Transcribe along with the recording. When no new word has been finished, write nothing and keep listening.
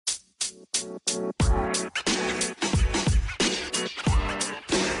What's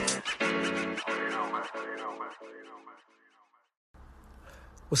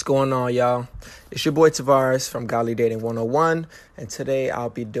going on, y'all? It's your boy Tavares from Godly Dating 101, and today I'll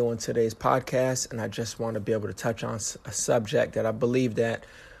be doing today's podcast, and I just want to be able to touch on a subject that I believe that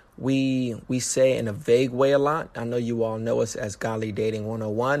we say in a vague way a lot. I know you all know us as Godly Dating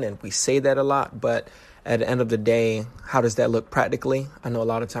 101, and we say that a lot, but at the end of the day, how does that look practically? I know a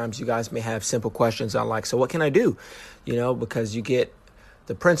lot of times you guys may have simple questions on like, so what can I do? Because you get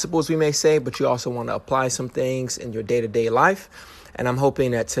the principles we may say, but you also want to apply some things in your day-to-day life. And I'm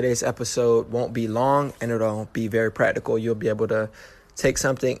hoping that today's episode won't be long and it'll be very practical. You'll be able to take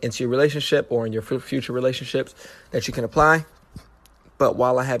something into your relationship or in your future relationships that you can apply. But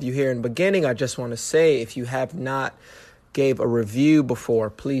while I have you here in the beginning, I just want to say, if you have not gave a review before,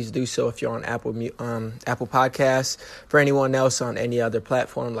 please do so if you're on Apple Podcasts. For anyone else on any other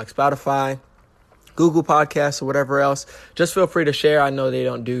platform like Spotify, Google Podcasts, or whatever else, just feel free to share. I know they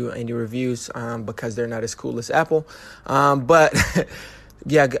don't do any reviews because they're not as cool as Apple. But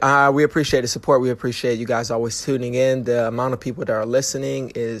yeah, we appreciate the support. We appreciate you guys always tuning in. The amount of people that are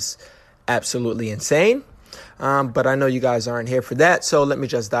listening is absolutely insane. But I know you guys aren't here for that. So let me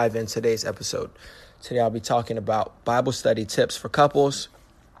just dive in today's episode. Today I'll be talking about Bible study tips for couples.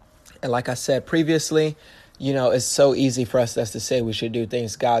 And like I said previously, it's so easy for us to say we should do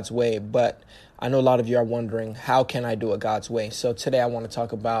things God's way, but I know a lot of you are wondering, how can I do it God's way? So today I want to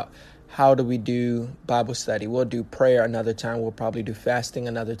talk about how do we do Bible study. We'll do prayer another time. We'll probably do fasting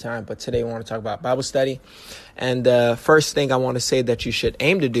another time. But today we want to talk about Bible study. And the first thing I want to say that you should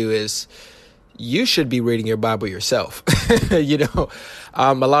aim to do is you should be reading your Bible yourself.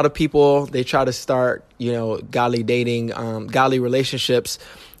 A lot of people, they try to start, godly dating, godly relationships.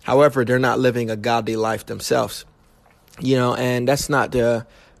 However, they're not living a godly life themselves, and that's not to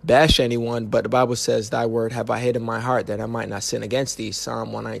bash anyone, but the Bible says, thy word have I hid in my heart that I might not sin against thee.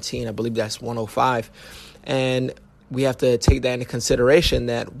 Psalm 119, I believe that's 105. And we have to take that into consideration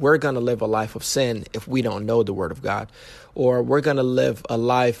that we're going to live a life of sin if we don't know the word of God, or we're going to live a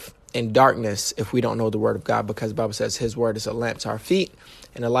life in darkness if we don't know the word of God, because the Bible says his word is a lamp to our feet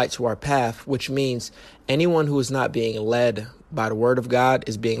and a light to our path, which means anyone who is not being led by the word of God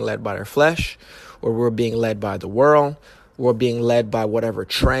is being led by their flesh, or we're being led by the world. We're being led by whatever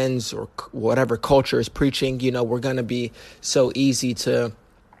trends or whatever culture is preaching. We're going to be so easy to,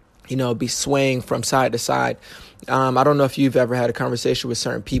 be swaying from side to side. I don't know if you've ever had a conversation with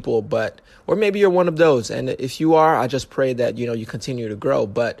certain people, or maybe you're one of those. And if you are, I just pray that, you continue to grow.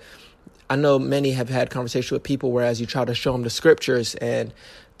 But I know many have had conversations with people, whereas you try to show them the scriptures and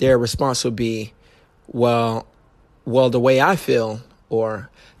their response will be, well, the way I feel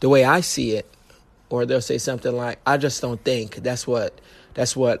or the way I see it. Or they'll say something like, I just don't think that's what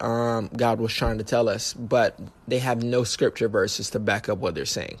God was trying to tell us. But they have no scripture verses to back up what they're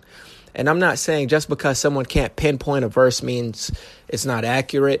saying. And I'm not saying just because someone can't pinpoint a verse means it's not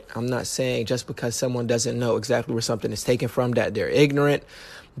accurate. I'm not saying just because someone doesn't know exactly where something is taken from that they're ignorant.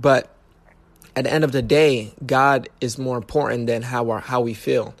 But at the end of the day, God is more important than how we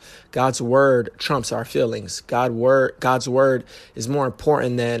feel. God's word trumps our feelings. God's word is more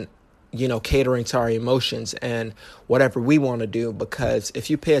important than catering to our emotions and whatever we want to do. Because if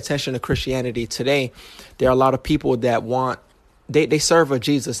you pay attention to Christianity today, there are a lot of people that they serve a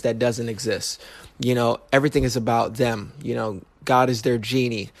Jesus that doesn't exist. Everything is about them. God is their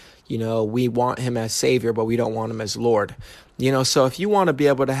genie. We want him as savior, but we don't want him as Lord. So if you want to be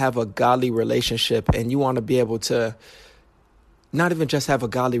able to have a godly relationship and you want to be able to not even just have a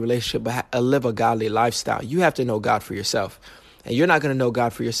godly relationship, but live a godly lifestyle, you have to know God for yourself. And you're not going to know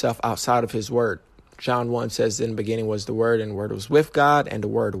God for yourself outside of his word. John 1 says, in the beginning was the word, and the word was with God, and the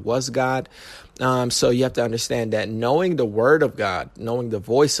word was God. So you have to understand that knowing the word of God, knowing the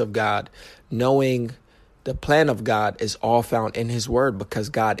voice of God, knowing the plan of God is all found in his word, because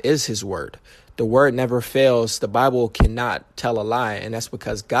God is his word. The word never fails. The Bible cannot tell a lie, and that's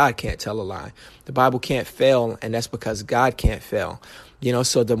because God can't tell a lie. The Bible can't fail, and that's because God can't fail.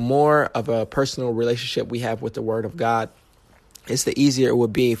 So the more of a personal relationship we have with the word of God, it's the easier it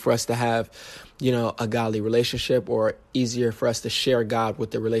would be for us to have, a godly relationship, or easier for us to share God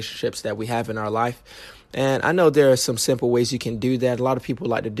with the relationships that we have in our life. And I know there are some simple ways you can do that. A lot of people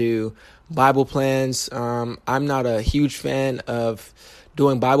like to do Bible plans. I'm not a huge fan of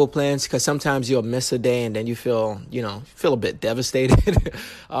doing Bible plans because sometimes you'll miss a day and then you feel a bit devastated.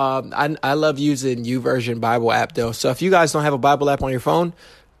 I love using YouVersion Bible app though. So if you guys don't have a Bible app on your phone,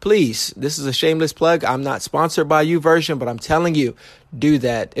 Please, this is a shameless plug. I'm not sponsored by YouVersion, but I'm telling you, do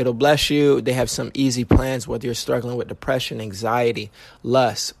that. It'll bless you. They have some easy plans, whether you're struggling with depression, anxiety,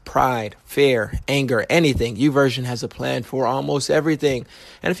 lust, pride, fear, anger, anything. YouVersion has a plan for almost everything.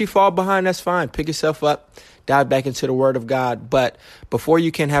 And if you fall behind, that's fine. Pick yourself up, dive back into the Word of God. But before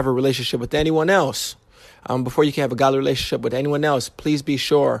you can have a relationship with anyone else, before you can have a godly relationship with anyone else, please be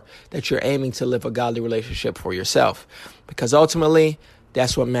sure that you're aiming to live a godly relationship for yourself. Because ultimately,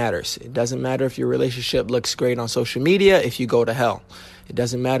 that's what matters. It doesn't matter if your relationship looks great on social media if you go to hell. It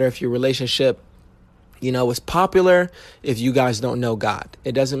doesn't matter if your relationship, is popular if you guys don't know God.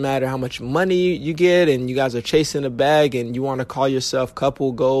 It doesn't matter how much money you get and you guys are chasing a bag and you want to call yourself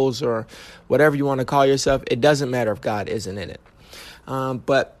couple goals or whatever you want to call yourself. It doesn't matter if God isn't in it.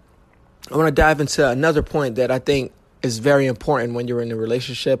 But I want to dive into another point that I think is very important when you're in a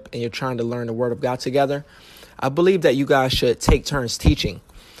relationship and you're trying to learn the Word of God together. I believe that you guys should take turns teaching.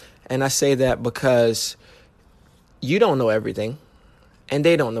 And I say that because you don't know everything and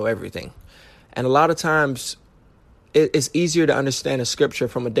they don't know everything. And a lot of times it's easier to understand a scripture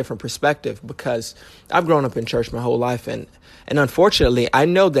from a different perspective because I've grown up in church my whole life. And unfortunately, I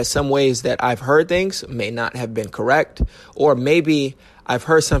know that some ways that I've heard things may not have been correct, or maybe I've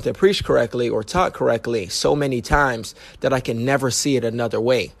heard something preached correctly or taught correctly so many times that I can never see it another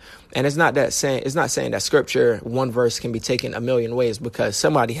way. And it's not saying that scripture, one verse can be taken a million ways because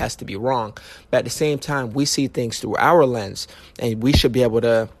somebody has to be wrong. But at the same time, we see things through our lens, and we should be able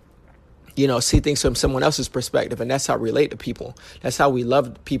to see things from someone else's perspective. And that's how we relate to people. That's how we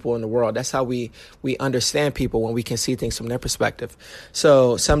love people in the world. That's how we understand people, when we can see things from their perspective.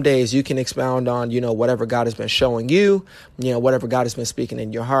 So some days you can expound on, whatever God has been showing you, whatever God has been speaking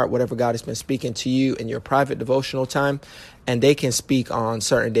in your heart, whatever God has been speaking to you in your private devotional time. And they can speak on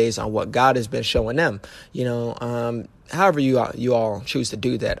certain days on what God has been showing them, however you all choose to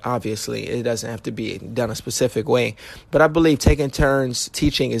do that. Obviously, it doesn't have to be done a specific way. But I believe taking turns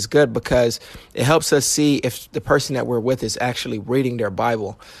teaching is good because it helps us see if the person that we're with is actually reading their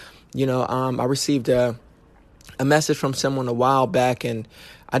Bible. I received a message from someone a while back, and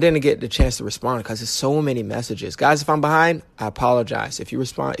I didn't get the chance to respond because there's so many messages. Guys, if I'm behind, I apologize. If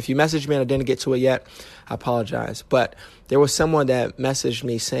you message me and I didn't get to it yet, I apologize. But there was someone that messaged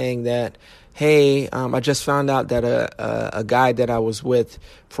me saying that, hey, I just found out that a guy that I was with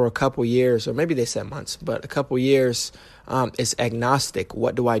for a couple years, or maybe they said months, but a couple years, is agnostic.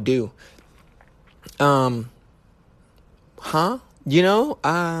 What do I do? If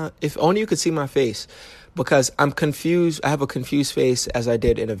only you could see my face, because I'm confused. I have a confused face, as I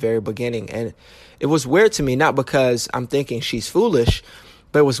did in the very beginning. And it was weird to me, not because I'm thinking she's foolish,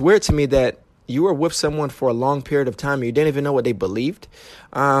 but it was weird to me that you were with someone for a long period of time. You didn't even know what they believed.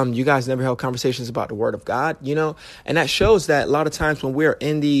 You guys never held conversations about the Word of God, and that shows that a lot of times when we're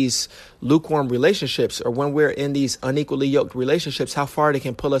in these lukewarm relationships, or when we're in these unequally yoked relationships, how far they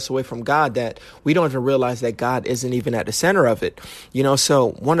can pull us away from God, that we don't even realize that God isn't even at the center of it.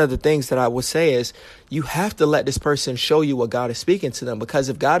 So one of the things that I would say is you have to let this person show you what God is speaking to them, because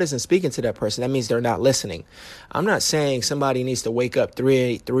if God isn't speaking to that person, that means they're not listening. I'm not saying somebody needs to wake up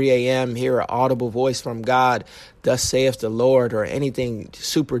 3 a.m., hear an audible voice from God, thus saith the Lord, or anything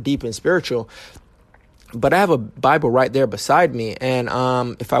super deep and spiritual. But I have a Bible right there beside me. And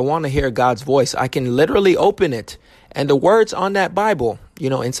if I want to hear God's voice, I can literally open it. And the words on that Bible,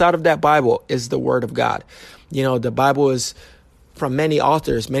 inside of that Bible is the Word of God. The Bible is from many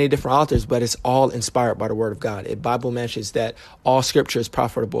different authors, but it's all inspired by the Word of God. The Bible mentions that all scripture is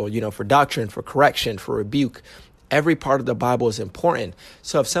profitable, for doctrine, for correction, for rebuke. Every part of the Bible is important.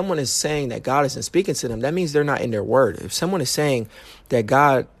 So if someone is saying that God isn't speaking to them, that means they're not in their Word. If someone is saying that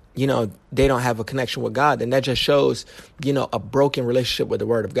God, they don't have a connection with God, then that just shows, a broken relationship with the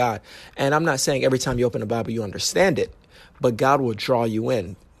Word of God. And I'm not saying every time you open the Bible, you understand it, but God will draw you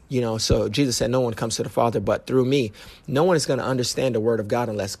in. So Jesus said, no one comes to the Father but through me. No one is going to understand the Word of God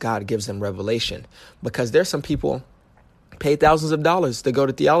unless God gives them revelation, because there's some people pay thousands of dollars to go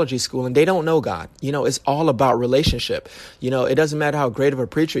to theology school and they don't know God. It's all about relationship. It doesn't matter how great of a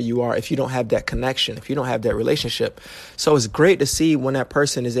preacher you are if you don't have that connection, if you don't have that relationship. So it's great to see when that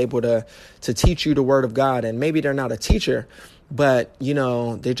person is able to teach you the Word of God, and maybe they're not a teacher, but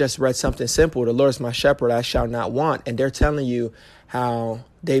they just read something simple. The Lord is my shepherd, I shall not want. And they're telling you how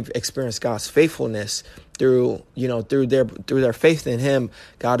they've experienced God's faithfulness through their faith in Him.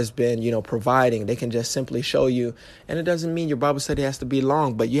 God has been, providing. They can just simply show you. And it doesn't mean your Bible study has to be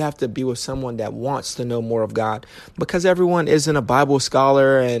long, but you have to be with someone that wants to know more of God, because everyone isn't a Bible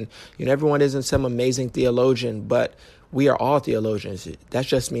scholar and, everyone isn't some amazing theologian, but We are all theologians. That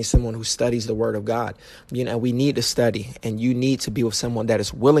just means someone who studies the word of God. We need to study, and you need to be with someone that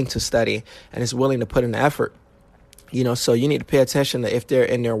is willing to study and is willing to put in the effort. So you need to pay attention to if they're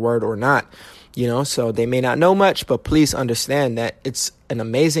in their word or not. So they may not know much, but please understand that it's an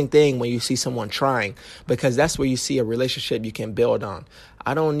amazing thing when you see someone trying, because that's where you see a relationship you can build on.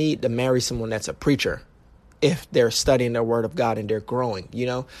 I don't need to marry someone that's a preacher if they're studying the word of God and they're growing.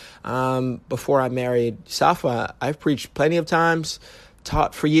 Before I married Safa, I've preached plenty of times,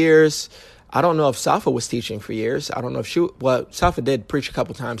 taught for years. I don't know if Safa was teaching for years. I don't know if Safa did preach a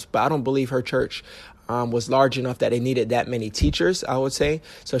couple times, but I don't believe her church was large enough that they needed that many teachers, I would say.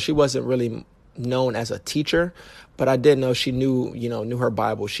 So she wasn't really known as a teacher, but I did know she knew her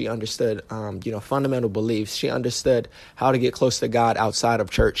Bible. She understood, fundamental beliefs. She understood how to get close to God outside of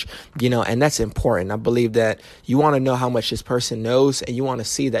church, and that's important. I believe that you want to know how much this person knows, and you want to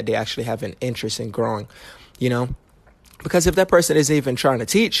see that they actually have an interest in growing, because if that person isn't even trying to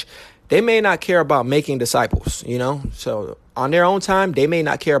teach, they may not care about making disciples, So on their own time, they may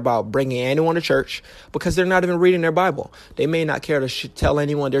not care about bringing anyone to church because they're not even reading their Bible. They may not care to tell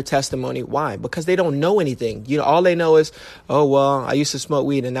anyone their testimony. Why? Because they don't know anything. All they know is, oh, well, I used to smoke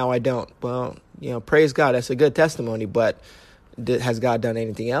weed and now I don't. Well, praise God. That's a good testimony. But has God done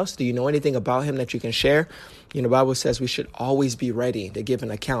anything else? Do you know anything about him that you can share? The Bible says we should always be ready to give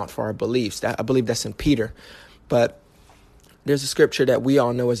an account for our beliefs. I believe that's in Peter. But there's a scripture that we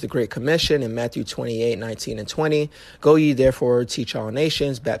all know as the Great Commission in Matthew 28:19-20. Go ye therefore, teach all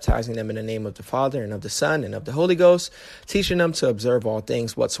nations, baptizing them in the name of the Father and of the Son and of the Holy Ghost, teaching them to observe all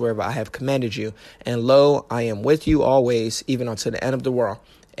things whatsoever I have commanded you. And lo, I am with you always, even unto the end of the world.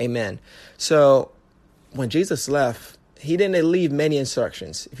 Amen. So when Jesus left, he didn't leave many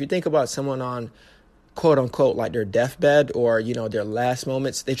instructions. If you think about someone on quote unquote, like their deathbed or, their last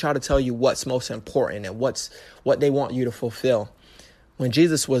moments, they try to tell you what's most important and what they want you to fulfill. When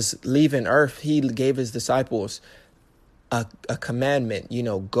Jesus was leaving earth, he gave his disciples a commandment,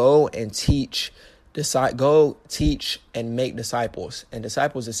 go and teach, go teach and make disciples. And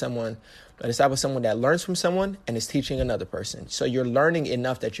disciples is someone that learns from someone and is teaching another person. So you're learning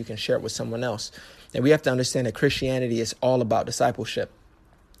enough that you can share it with someone else. And we have to understand that Christianity is all about discipleship.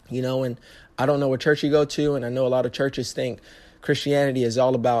 And I don't know what church you go to, and I know a lot of churches think Christianity is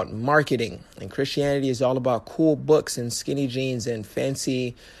all about marketing, and Christianity is all about cool books and skinny jeans and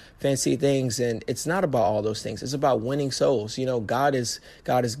fancy things, and it's not about all those things. It's about winning souls. God is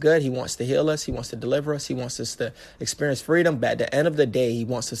good. He wants to heal us. He wants to deliver us. He wants us to experience freedom. But at the end of the day, he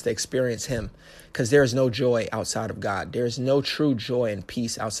wants us to experience him, because there is no joy outside of God. There is no true joy and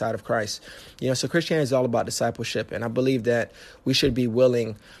peace outside of Christ. So Christianity is all about discipleship, and I believe that we should be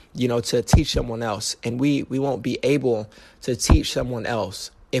willing, to teach someone else, and we won't be able to teach someone else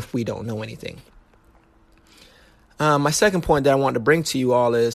if we don't know anything. My second point that I want to bring to you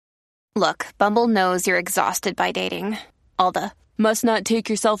all is, look, Bumble knows you're exhausted by dating. All the must not take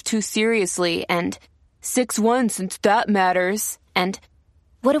yourself too seriously and 6'1" since that matters. And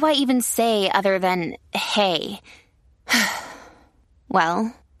what do I even say other than, hey?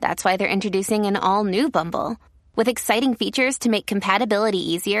 Well, that's why they're introducing an all-new Bumble, with exciting features to make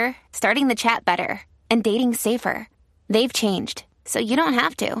compatibility easier, starting the chat better, and dating safer. They've changed, so you don't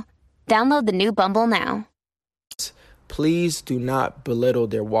have to. Download the new Bumble now. Please do not belittle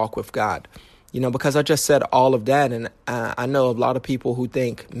their walk with God. Because I just said all of that, and I know a lot of people who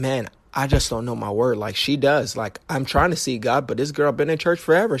think, man, I just don't know my word like she does. Like, I'm trying to see God, but this girl been in church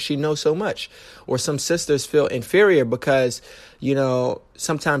forever. She knows so much. Or some sisters feel inferior because,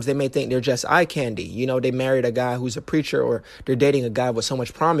 sometimes they may think they're just eye candy. They married a guy who's a preacher, or they're dating a guy with so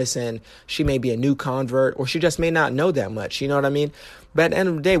much promise, and she may be a new convert, or she just may not know that much. You know what I mean? But at the end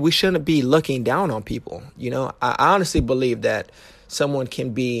of the day, we shouldn't be looking down on people. I honestly believe that someone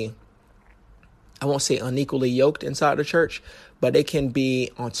can be, I won't say unequally yoked inside the church, but they can be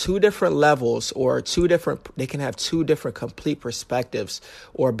on two different levels, or they can have two different complete perspectives,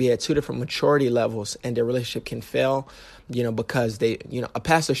 or be at two different maturity levels, and their relationship can fail, because a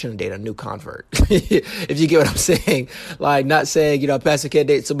pastor shouldn't date a new convert. If you get what I'm saying, like, not saying, a pastor can't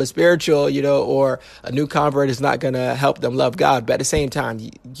date someone spiritual, or a new convert is not going to help them love God. But at the same time,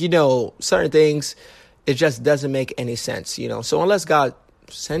 certain things, it just doesn't make any sense, So unless God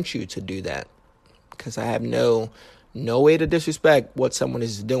sent you to do that, because I have no way to disrespect what someone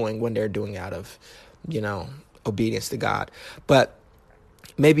is doing when they're doing out of, obedience to God. But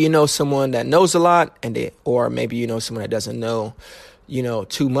maybe someone that knows a lot, or maybe someone that doesn't know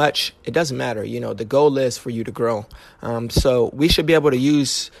too much, it doesn't matter. The goal is for you to grow. So we should be able to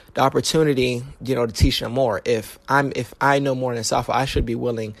use the opportunity, to teach them more. If I know more than Safa, I should be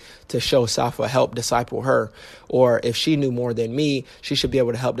willing to show Safa, help disciple her. Or if she knew more than me, she should be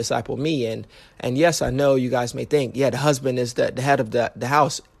able to help disciple me. And yes, I know you guys may think, the husband is the head of the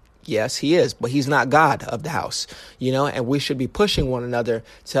house. Yes, he is, but he's not God of the house, and we should be pushing one another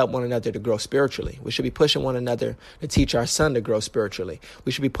to help one another to grow spiritually. We should be pushing one another to teach our son to grow spiritually.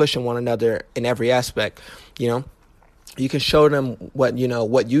 We should be pushing one another in every aspect. You can show them what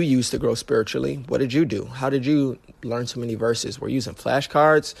you use to grow spiritually. What did you do? How did you learn so many verses? Were you using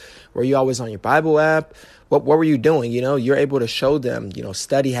flashcards? Were you always on your Bible app? What were you doing? You're able to show them,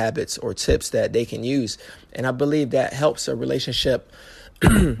 study habits or tips that they can use. And I believe that helps a relationship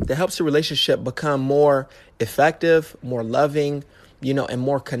become more effective, more loving, and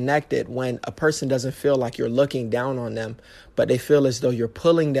more connected when a person doesn't feel like you're looking down on them, but they feel as though you're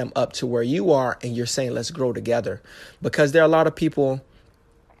pulling them up to where you are and you're saying, let's grow together. Because there are a lot of people,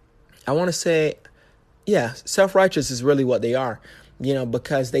 I want to say, self-righteous is really what they are,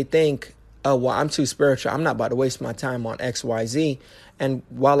 because they think, oh, well, I'm too spiritual. I'm not about to waste my time on X, Y, Z. And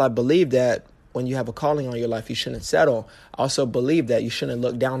while I believe that, when you have a calling on your life, you shouldn't settle. I also believe that you shouldn't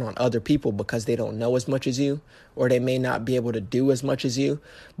look down on other people because they don't know as much as you, or they may not be able to do as much as you,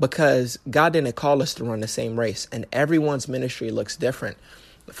 because God didn't call us to run the same race, and everyone's ministry looks different.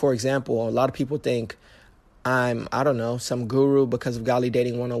 For example, a lot of people think I'm some guru because of Godly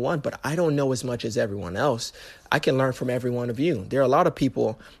Dating 101, but I don't know as much as everyone else. I can learn from every one of you. There are a lot of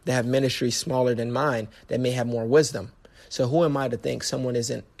people that have ministries smaller than mine that may have more wisdom. So who am I to think someone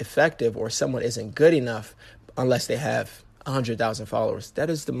isn't effective or someone isn't good enough unless they have 100,000 followers? That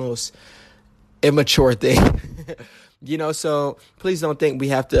is the most immature thing, so please don't think we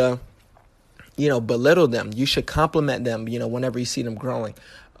have to, belittle them. You should compliment them, whenever you see them growing.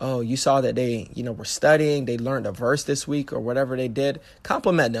 Oh, you saw that they, were studying, they learned a verse this week or whatever they did.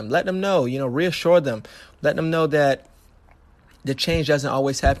 Compliment them, let them know, reassure them, let them know that the change doesn't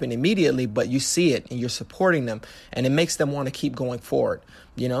always happen immediately, but you see it and you're supporting them, and it makes them want to keep going forward,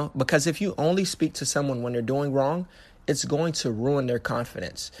 because if you only speak to someone when they're doing wrong, it's going to ruin their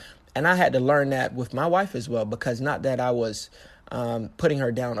confidence. And I had to learn that with my wife as well, because not that I was putting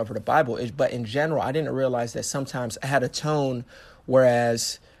her down over the Bible, but in general, I didn't realize that sometimes I had a tone,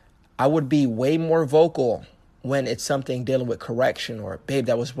 whereas I would be way more vocal when it's something dealing with correction or, babe,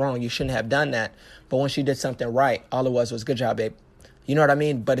 that was wrong. You shouldn't have done that. But when she did something right, all it was good job, babe. You know what I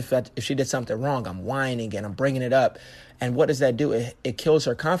mean? But if she did something wrong, I'm whining and I'm bringing it up. And what does that do? It kills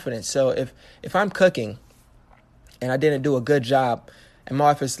her confidence. So if I'm cooking and I didn't do a good job, and my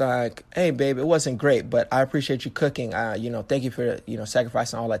wife is like, hey, babe, it wasn't great, but I appreciate you cooking. Thank you for,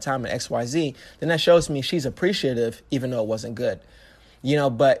 sacrificing all that time and X, Y, Z. Then that shows me she's appreciative, even though it wasn't good.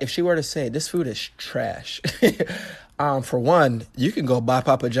 But if she were to say, this food is trash, for one, you can go buy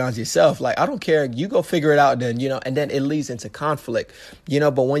Papa John's yourself. Like, I don't care. You go figure it out then, and then it leads into conflict,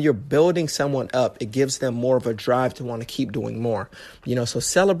 but when you're building someone up, it gives them more of a drive to want to keep doing more, so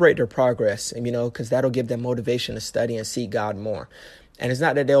celebrate their progress, and, because that'll give them motivation to study and seek God more. And it's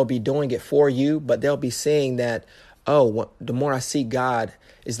not that they'll be doing it for you, but they'll be seeing that, the more I seek God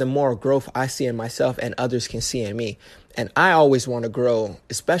is the more growth I see in myself and others can see in me. And I always want to grow,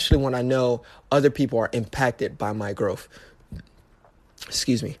 especially when I know other people are impacted by my growth.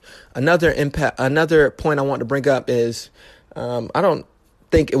 Excuse me. Another point I want to bring up is, I don't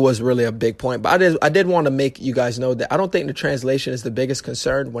think it was really a big point, but I did want to make you guys know that I don't think the translation is the biggest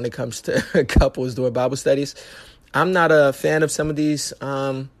concern when it comes to couples doing Bible studies. I'm not a fan of some of these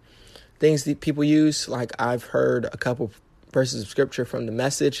things that people use. Like, I've heard a couple verses of scripture from the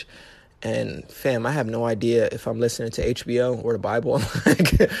Message, and fam, I have no idea if I'm listening to HBO or the Bible.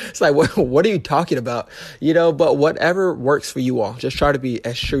 It's like, what are you talking about? But whatever works for you all, just try to be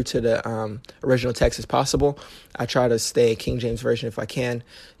as true to the original text as possible. I try to stay King James Version if I can,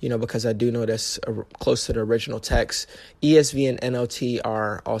 because I do know that's close to the original text. ESV and NLT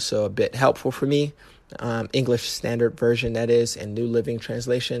are also a bit helpful for me. English Standard Version, that is, and New Living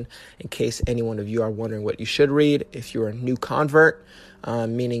Translation, in case any one of you are wondering what you should read. If you're a new convert,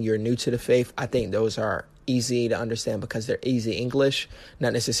 meaning you're new to the faith, I think those are easy to understand because they're easy English,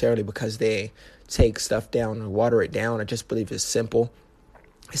 not necessarily because they take stuff down or water it down. I just believe it's simple,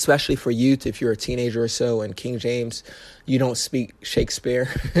 especially for youth. If you're a teenager or so and King James, you don't speak Shakespeare,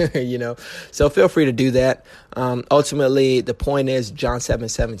 so feel free to do that. Ultimately, the point is John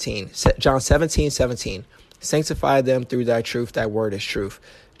 17:17, sanctify them through thy truth. Thy word is truth.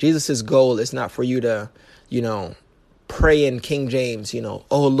 Jesus's goal is not for you to, pray in King James,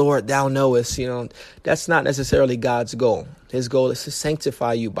 oh Lord, thou knowest, that's not necessarily God's goal. His goal is to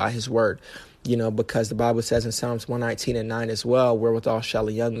sanctify you by his word, because the Bible says in Psalms 119:9 as well, wherewithal shall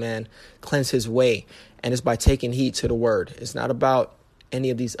a young man cleanse his way. And it's by taking heed to the word. It's not about any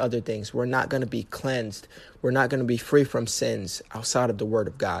of these other things. We're not going to be cleansed. We're not going to be free from sins outside of the word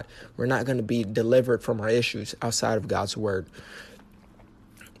of God. We're not going to be delivered from our issues outside of God's word.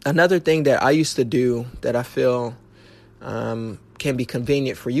 Another thing that I used to do that I feel can be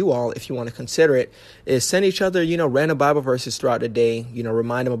convenient for you all, if you want to consider it, is send each other, random Bible verses throughout the day.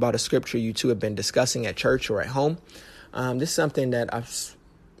 Remind them about a scripture you two have been discussing at church or at home. This is something that I've,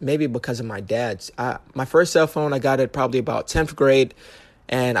 maybe because of my dad's. My first cell phone, I got it probably about 10th grade.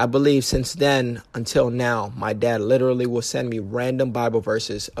 And I believe since then until now, my dad literally will send me random Bible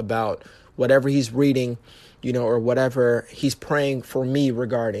verses about whatever he's reading, or whatever he's praying for me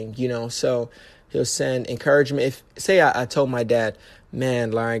regarding, So he'll send encouragement. If, say, I told my dad,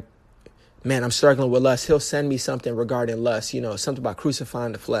 man, I'm struggling with lust. He'll send me something regarding lust, something about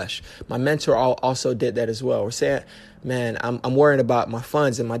crucifying the flesh. My mentor also did that as well. We're saying, man, I'm worried about my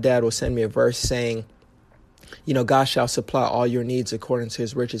funds. And my dad will send me a verse saying, God shall supply all your needs according to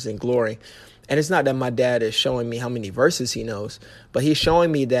his riches and glory. And it's not that my dad is showing me how many verses he knows, but he's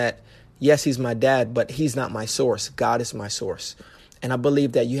showing me that, yes, he's my dad, but he's not my source. God is my source. And I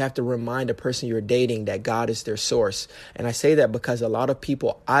believe that you have to remind the person you're dating that God is their source. And I say that because a lot of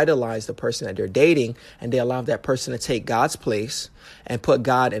people idolize the person that they're dating, and they allow that person to take God's place and put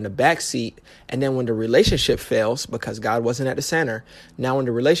God in the back seat. And then when the relationship fails, because God wasn't at the center, now when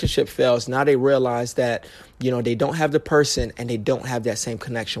the relationship fails, now they realize that, they don't have the person and they don't have that same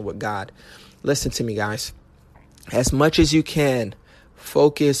connection with God. Listen to me, guys. As much as you can,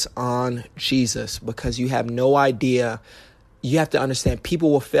 focus on Jesus, because you have no idea. You have to understand people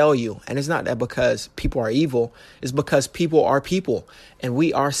will fail you. And it's not that because people are evil. It's because people are people and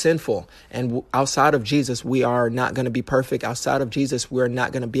we are sinful. And outside of Jesus, we are not going to be perfect. Outside of Jesus, we're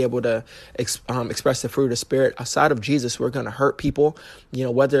not going to be able to express the fruit of the Spirit. Outside of Jesus, we're going to hurt people,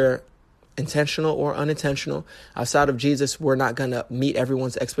 whether intentional or unintentional. Outside of Jesus, we're not going to meet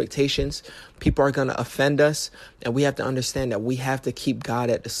everyone's expectations. People are going to offend us. And we have to understand that we have to keep God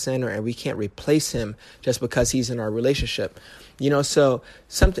at the center, and we can't replace him just because he's in our relationship. So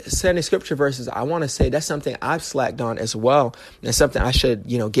sending scripture verses, I want to say that's something I've slacked on as well. And something I should,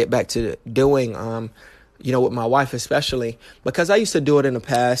 get back to doing, with my wife especially, because I used to do it in the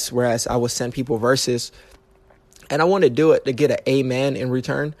past, whereas I would send people verses and I want to do it to get an amen in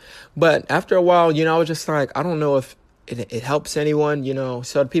return. But after a while, I was just like, I don't know if it helps anyone,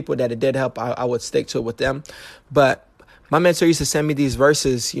 So the people that it did help, I would stick to it with them. But my mentor used to send me these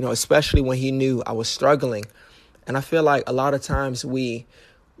verses, especially when he knew I was struggling. And I feel like a lot of times we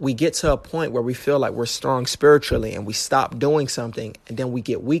get to a point where we feel like we're strong spiritually and we stop doing something and then we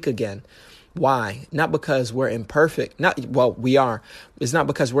get weak again. Why? Not because we're imperfect. We are. It's not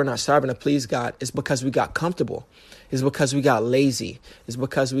because we're not striving to please God. It's because we got comfortable. It's because we got lazy. It's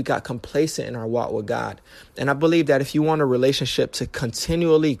because we got complacent in our walk with God. And I believe that if you want a relationship to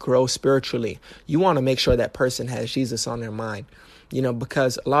continually grow spiritually, you want to make sure that person has Jesus on their mind.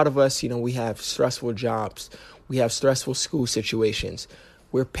 Because a lot of us, we have stressful jobs. We have stressful school situations.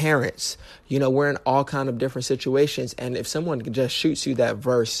 We're parents, we're in all kind of different situations. And if someone just shoots you that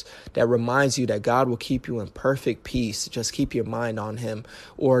verse that reminds you that God will keep you in perfect peace, just keep your mind on him,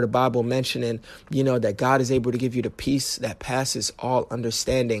 or the Bible mentioning, that God is able to give you the peace that passes all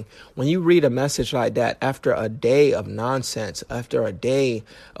understanding. When you read a message like that, after a day of nonsense, after a day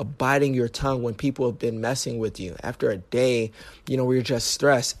of biting your tongue when people have been messing with you, after a day, where you're just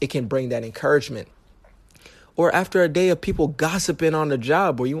stressed, it can bring that encouragement. Or after a day of people gossiping on the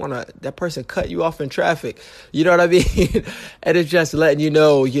job, or that person cut you off in traffic, you know what I mean? And it's just letting you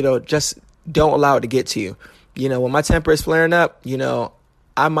know, just don't allow it to get to you. When my temper is flaring up,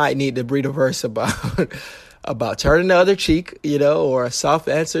 I might need to read a verse about turning the other cheek, or a soft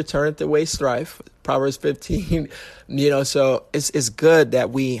answer turneth away strife. Proverbs 15, so it's good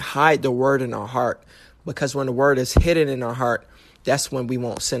that we hide the word in our heart, because when the word is hidden in our heart, that's when we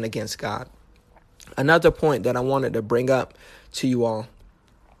won't sin against God. Another point that I wanted to bring up to you all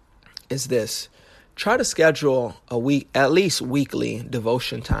is this. Try to schedule at least weekly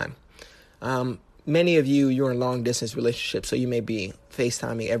devotion time. Many of you're in long distance relationships, so you may be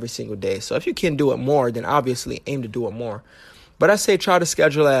FaceTiming every single day. So if you can do it more, then obviously aim to do it more. But I say try to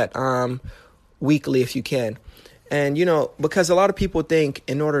schedule that weekly if you can. And, because a lot of people think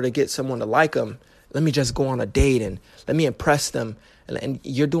in order to get someone to like them, let me just go on a date and let me impress them. And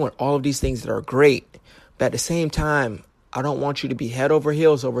you're doing all of these things that are great. But at the same time, I don't want you to be head over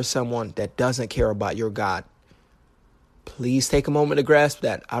heels over someone that doesn't care about your God. Please take a moment to grasp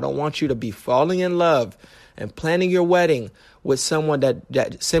that. I don't want you to be falling in love and planning your wedding with someone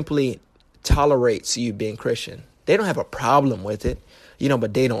that simply tolerates you being Christian. They don't have a problem with it,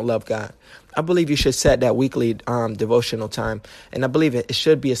 but they don't love God. I believe you should set that weekly devotional time. And I believe it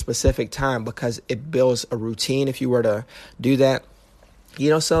should be a specific time because it builds a routine if you were to do that.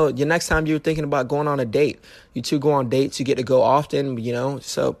 So your next time you're thinking about going on a date, you two go on dates, you get to go often,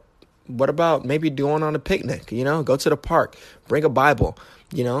 so what about maybe going on a picnic, go to the park, bring a Bible,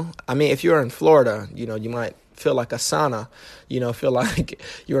 if you're in Florida, you might feel like a sauna, feel like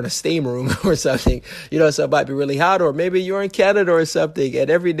you're in a steam room or something, so it might be really hot, or maybe you're in Canada or something and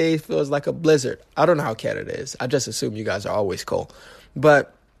every day feels like a blizzard. I don't know how Canada is. I just assume you guys are always cold,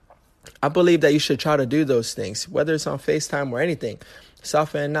 but I believe that you should try to do those things, whether it's on FaceTime or anything.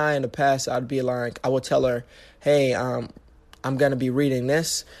 Safa and I in the past, I would tell her, hey, I'm going to be reading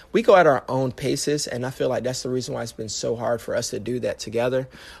this. We go at our own paces, and I feel like that's the reason why it's been so hard for us to do that together.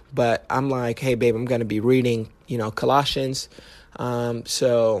 But I'm like, hey, babe, I'm going to be reading, Colossians.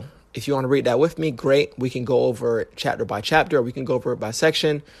 So if you want to read that with me, great. We can go over it chapter by chapter, or we can go over it by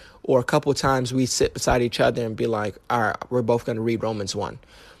section. Or a couple times we sit beside each other and be like, all right, we're both going to read Romans 1.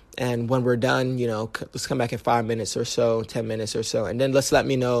 And when we're done, let's come back in 5 minutes or so, 10 minutes or so. And then let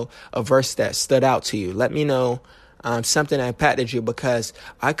me know a verse that stood out to you. Let me know something that impacted you, because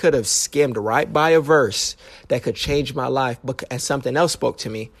I could have skimmed right by a verse that could change my life, and something else spoke to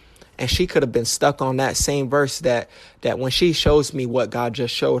me. And she could have been stuck on that same verse that when she shows me what God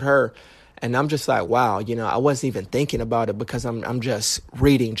just showed her. And I'm just like, wow, I wasn't even thinking about it because I'm just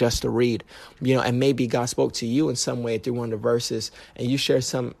reading just to read, and maybe God spoke to you in some way through one of the verses, and you share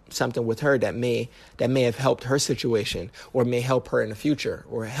something with her that may have helped her situation, or may help her in the future,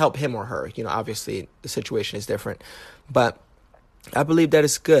 or help him or her. Obviously the situation is different, but I believe that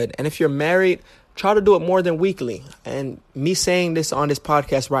it's good. And if you're married, try to do it more than weekly. And me saying this on this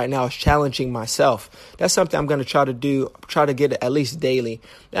podcast right now is challenging myself. That's something I'm going to try to get it at least daily.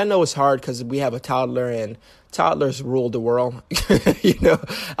 I know it's hard because we have a toddler, and toddlers rule the world.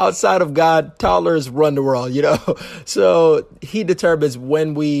 Outside of God, toddlers run the world, So he determines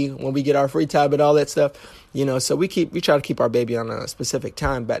when we get our free time and all that stuff, So we try to keep our baby on a specific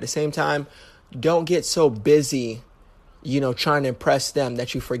time, but at the same time, don't get so busy trying to impress them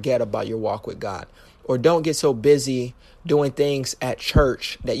that you forget about your walk with God. Or don't get so busy doing things at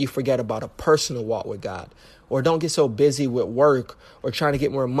church that you forget about a personal walk with God. Or don't get so busy with work, or trying to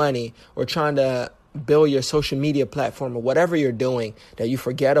get more money, or trying to build your social media platform, or whatever you're doing, that you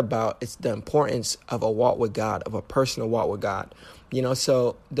forget about it's the importance of a walk with God, of a personal walk with God.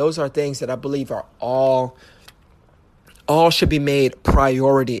 So those are things that I believe are all should be made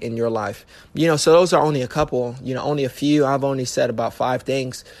priority in your life. So those are only a couple, only a few. I've only said about 5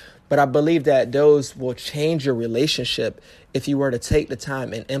 things, but I believe that those will change your relationship if you were to take the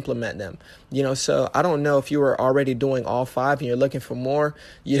time and implement them. So I don't know if you were already doing all 5 and you're looking for more,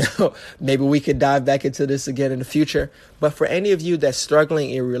 maybe we could dive back into this again in the future. But for any of you that's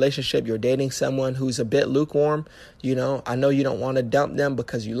struggling in your relationship, you're dating someone who's a bit lukewarm, I know you don't want to dump them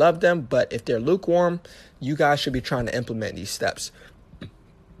because you love them, but if they're lukewarm, you guys should be trying to implement these steps.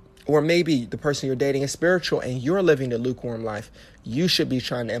 Or maybe the person you're dating is spiritual and you're living the lukewarm life. You should be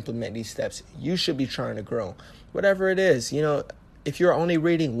trying to implement these steps. You should be trying to grow. Whatever it is, if you're only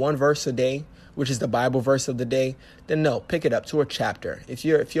reading 1 verse a day, which is the Bible verse of the day, then no, pick it up to a chapter. If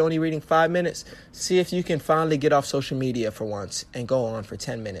you're only reading 5 minutes, see if you can finally get off social media for once and go on for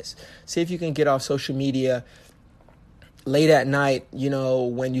 10 minutes. See if you can get off social media late at night,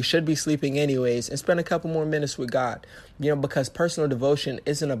 when you should be sleeping anyways, and spend a couple more minutes with God, because personal devotion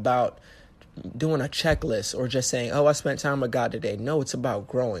isn't about doing a checklist or just saying, oh, I spent time with God today. No, it's about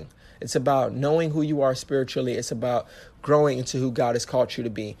growing. It's about knowing who you are spiritually. It's about growing into who God has called you to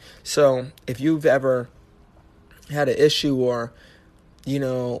be. So if you've ever had an issue or,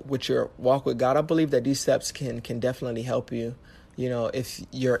 with your walk with God, I believe that these steps can definitely help you. If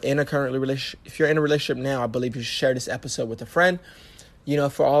you're in a relationship now, I believe you should share this episode with a friend.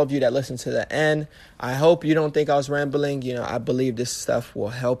 For all of you that listen to the end, I hope you don't think I was rambling. I believe this stuff will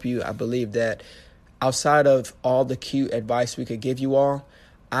help you. I believe that outside of all the cute advice we could give you all,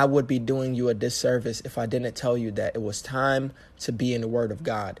 I would be doing you a disservice if I didn't tell you that it was time to be in the Word of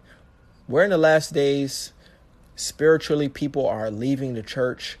God. We're in the last days. Spiritually, people are leaving the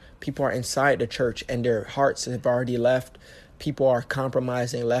church. People are inside the church and their hearts have already left. People are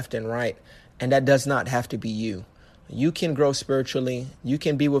compromising left and right. And that does not have to be you. You can grow spiritually. You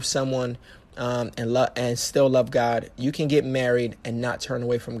can be with someone and still love God. You can get married and not turn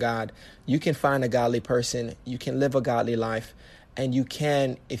away from God. You can find a godly person. You can live a godly life. And you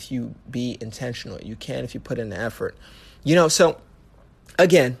can if you be intentional. You can if you put in the effort. So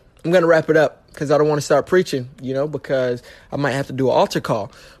again, I'm going to wrap it up because I don't want to start preaching, because I might have to do an altar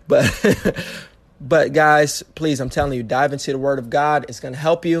call. But guys, please, I'm telling you, dive into the Word of God. It's going to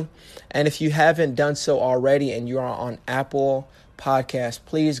help you. And if you haven't done so already and you are on Apple Podcasts,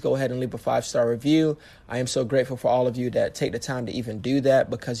 please go ahead and leave a 5-star review. I am so grateful for all of you that take the time to even do that,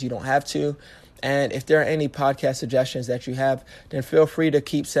 because you don't have to. And if there are any podcast suggestions that you have, then feel free to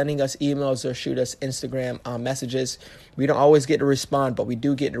keep sending us emails or shoot us Instagram messages. We don't always get to respond, but we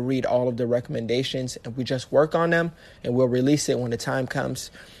do get to read all of the recommendations, and we just work on them, and we'll release it when the time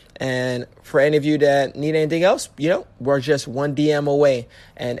comes. And for any of you that need anything else, we're just one DM away.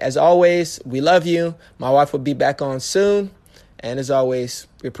 And as always, we love you. My wife will be back on soon. And as always,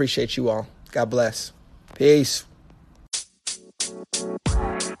 we appreciate you all. God bless. Peace.